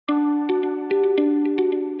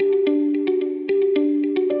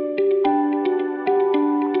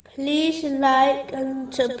Please like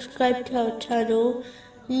and subscribe to our channel.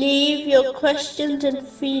 Leave your questions and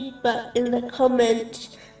feedback in the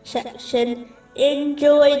comments section.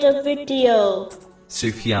 Enjoy the video.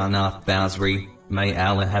 Sufyan al-Thawri, may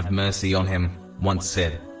Allah have mercy on him, once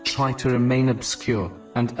said, "Try to remain obscure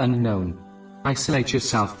and unknown. Isolate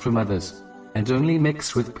yourself from others, and only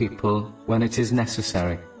mix with people when it is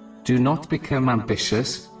necessary. Do not become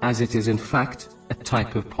ambitious, as it is in fact a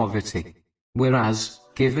type of poverty. Whereas,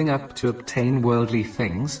 giving up to obtain worldly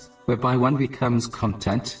things, whereby one becomes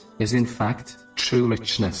content, is in fact true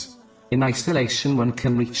richness. In isolation one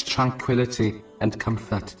can reach tranquility and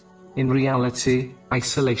comfort. In reality,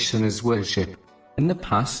 isolation is worship. In the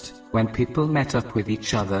past, when people met up with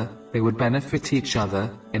each other, they would benefit each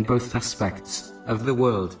other in both aspects of the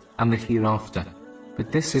world and the hereafter.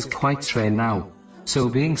 But this is quite rare now. So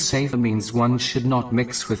being safer means one should not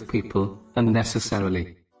mix with people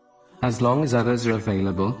unnecessarily. As long as others are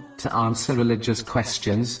available to answer religious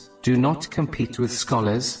questions, do not compete with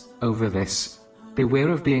scholars over this. Beware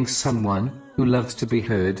of being someone who loves to be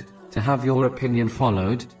heard, to have your opinion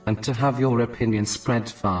followed, and to have your opinion spread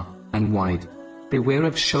far and wide. Beware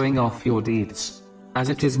of showing off your deeds, as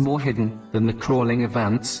it is more hidden than the crawling of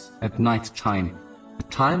ants at night time. A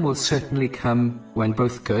time will certainly come when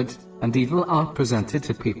both good and evil are presented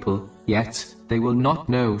to people, yet they will not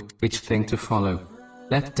know which thing to follow.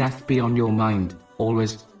 Let death be on your mind,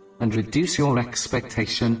 always, and reduce your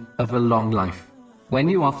expectation of a long life. When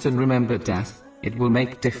you often remember death, it will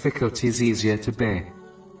make difficulties easier to bear.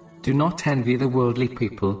 Do not envy the worldly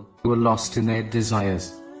people who are lost in their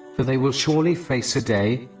desires, for they will surely face a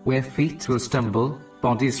day where feet will stumble,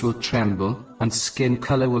 bodies will tremble, and skin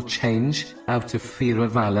color will change, out of fear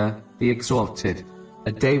of Allah, the Exalted.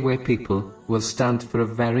 A day where people will stand for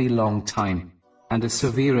a very long time, and a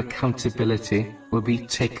severe accountability will be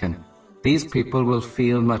taken. These people will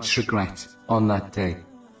feel much regret on that day.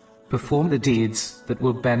 Perform the deeds that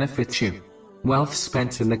will benefit you. Wealth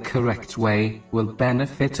spent in the correct way will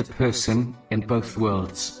benefit a person in both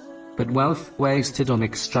worlds. But wealth wasted on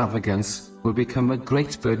extravagance will become a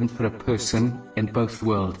great burden for a person in both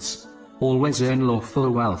worlds. Always earn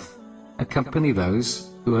lawful wealth. Accompany those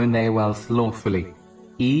who earn their wealth lawfully.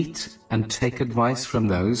 Eat and take advice from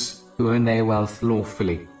those who earn their wealth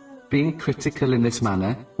lawfully. Being critical in this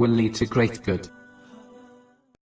manner will lead to great good.